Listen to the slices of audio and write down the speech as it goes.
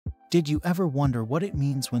Did you ever wonder what it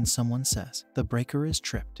means when someone says the breaker is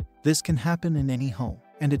tripped? This can happen in any home,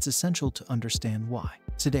 and it's essential to understand why.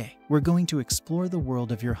 Today, we're going to explore the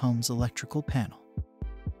world of your home's electrical panel.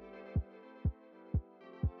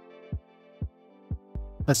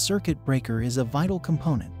 A circuit breaker is a vital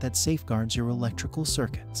component that safeguards your electrical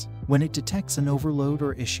circuits. When it detects an overload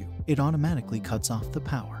or issue, it automatically cuts off the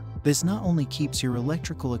power. This not only keeps your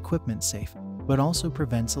electrical equipment safe, but also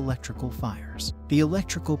prevents electrical fires. The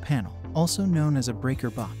electrical panel, also known as a breaker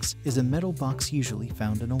box, is a metal box usually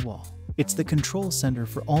found in a wall. It's the control center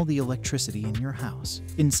for all the electricity in your house.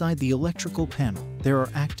 Inside the electrical panel, there are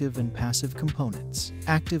active and passive components.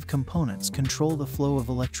 Active components control the flow of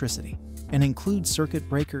electricity and include circuit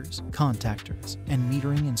breakers, contactors, and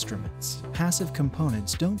metering instruments. Passive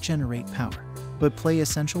components don't generate power, but play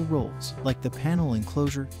essential roles like the panel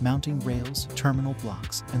enclosure, mounting rails, terminal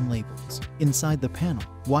blocks, and labels. Inside the panel,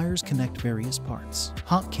 wires connect various parts.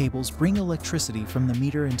 Hot cables bring electricity from the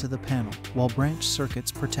meter into the panel, while branch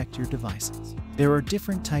circuits protect your devices. There are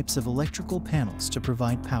different types of electrical panels to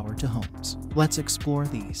provide power to homes. Let's explore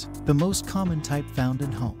these. The most common type found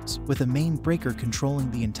in homes, with a main breaker controlling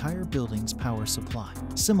the entire building's power supply.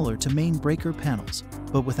 Similar to main breaker panels,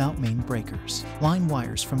 but without main breakers. Line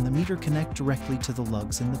wires from the meter connect directly to the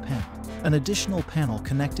lugs in the panel. An additional panel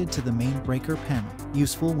connected to the main breaker panel,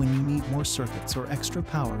 useful when you need more circuits or extra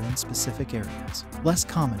power in specific areas. Less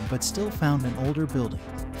common but still found in older buildings,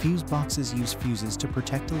 fuse boxes use fuses to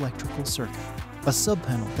protect electrical circuit. A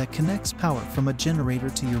subpanel that connects power from a generator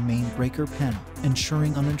to your main breaker panel,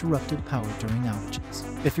 ensuring uninterrupted power during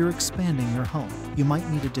outages. If you're expanding your home, you might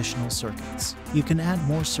need additional circuits. You can add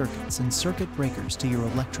more circuits and circuit breakers to your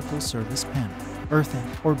electrical service panel. Earthing,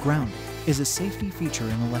 or grounding, is a safety feature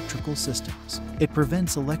in electrical systems. It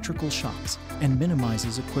prevents electrical shocks and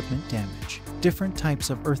minimizes equipment damage. Different types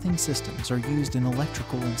of earthing systems are used in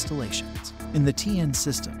electrical installations. In the TN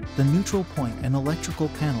system, the neutral point and electrical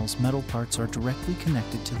panel's metal parts are directly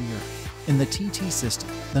connected to the earth. In the TT system,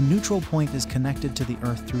 the neutral point is connected to the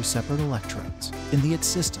earth through separate electrodes. In the IT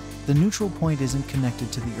system, the neutral point isn't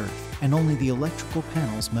connected to the earth, and only the electrical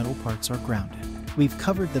panel's metal parts are grounded. We've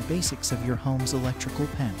covered the basics of your home's electrical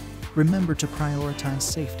panel. Remember to prioritize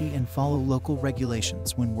safety and follow local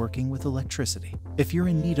regulations when working with electricity. If you're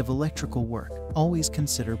in need of electrical work, always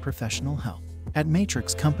consider professional help. At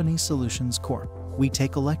Matrix Company Solutions Corp., we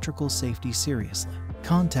take electrical safety seriously.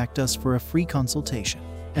 Contact us for a free consultation.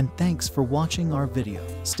 And thanks for watching our video.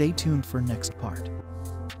 Stay tuned for next part.